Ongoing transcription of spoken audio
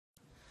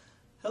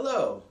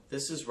Hello,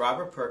 this is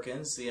Robert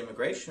Perkins, the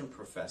immigration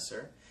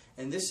professor,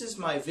 and this is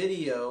my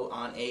video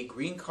on a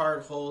green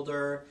card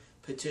holder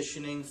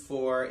petitioning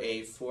for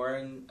a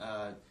foreign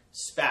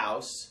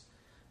spouse.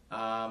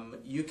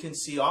 You can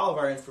see all of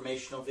our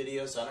informational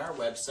videos on our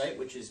website,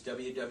 which is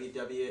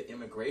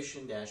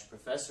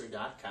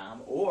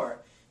www.immigration-professor.com, or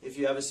if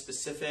you have a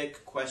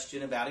specific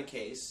question about a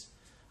case,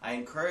 I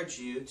encourage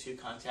you to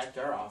contact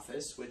our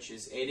office, which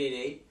is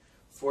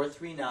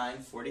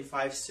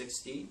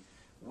 888-439-4560.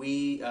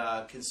 We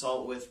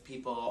consult with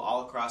people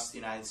all across the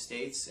United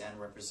States and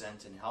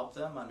represent and help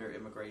them under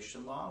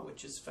immigration law,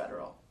 which is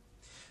federal.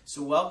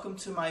 So welcome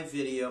to my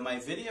video. My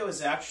video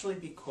is actually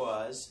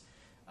because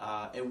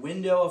a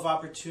window of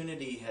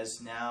opportunity has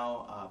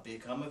now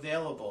become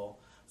available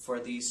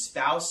for the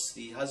spouse,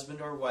 the husband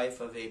or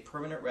wife of a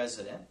permanent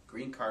resident,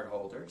 green card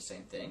holder,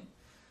 same thing,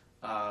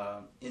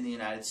 in the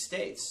United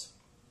States.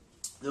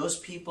 Those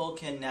people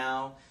can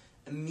now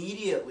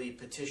immediately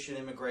petition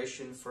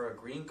immigration for a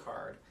green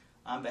card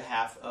on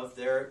behalf of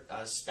their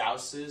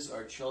spouses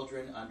or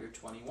children under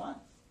 21.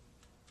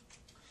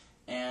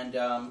 And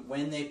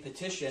when they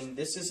petition,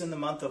 this is in the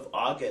month of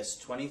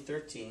August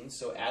 2013,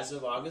 so as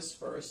of August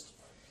 1st,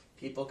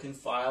 people can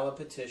file a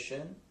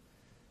petition.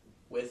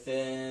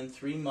 Within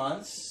 3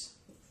 months,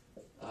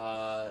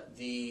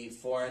 the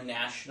foreign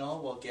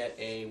national will get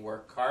a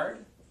work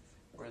card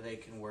where they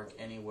can work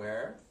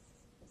anywhere.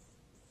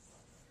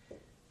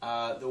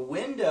 The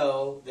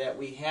window that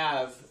we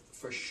have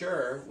for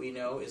sure, we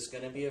know, is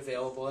going to be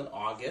available in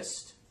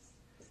August.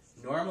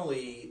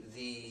 Normally,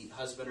 the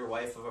husband or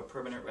wife of a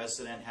permanent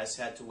resident has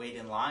had to wait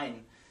in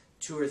line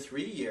 2 or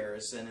 3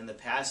 years, and in the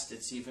past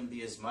it's even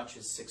be as much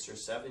as 6 or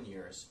 7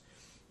 years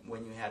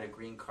when you had a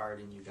green card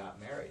and you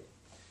got married.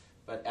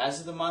 But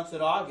as of the month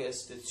of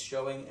August, it's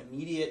showing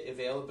immediate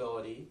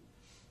availability.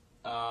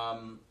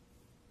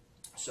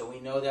 So we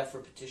know that for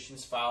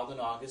petitions filed in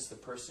August, the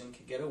person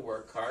could get a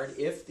work card.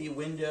 If the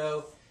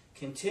window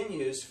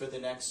continues for the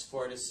next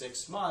 4 to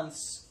 6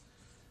 months,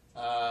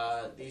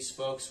 these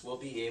folks will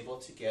be able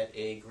to get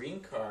a green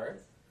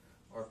card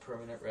or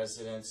permanent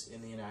residence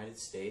in the United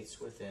States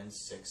within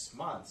 6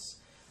 months.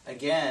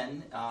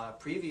 Again,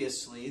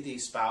 previously the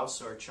spouse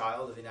or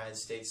child of a United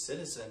States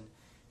citizen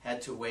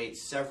had to wait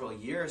several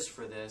years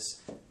for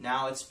this.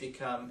 Now it's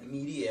become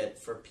immediate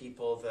for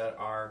people that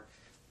are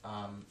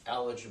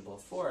eligible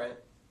for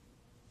it.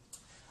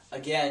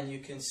 Again, you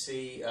can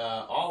see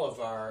all of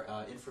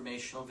our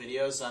informational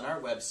videos on our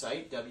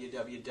website,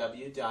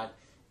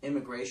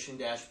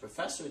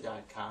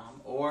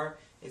 www.immigration-professor.com, or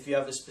if you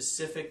have a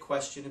specific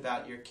question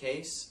about your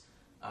case,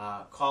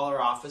 call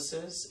our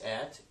offices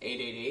at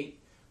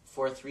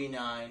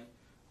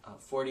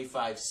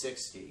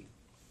 888-439-4560.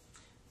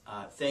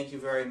 Thank you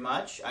very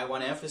much. I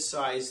want to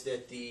emphasize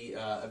that the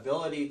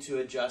ability to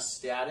adjust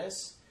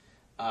status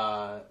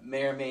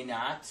may or may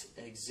not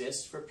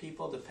exist for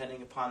people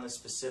depending upon the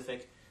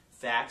specific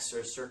facts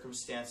or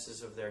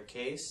circumstances of their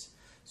case.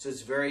 So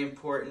it's very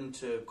important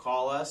to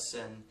call us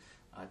and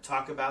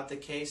talk about the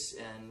case,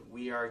 and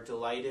we are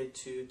delighted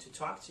to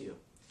talk to you.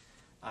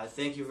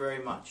 Thank you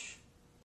very much.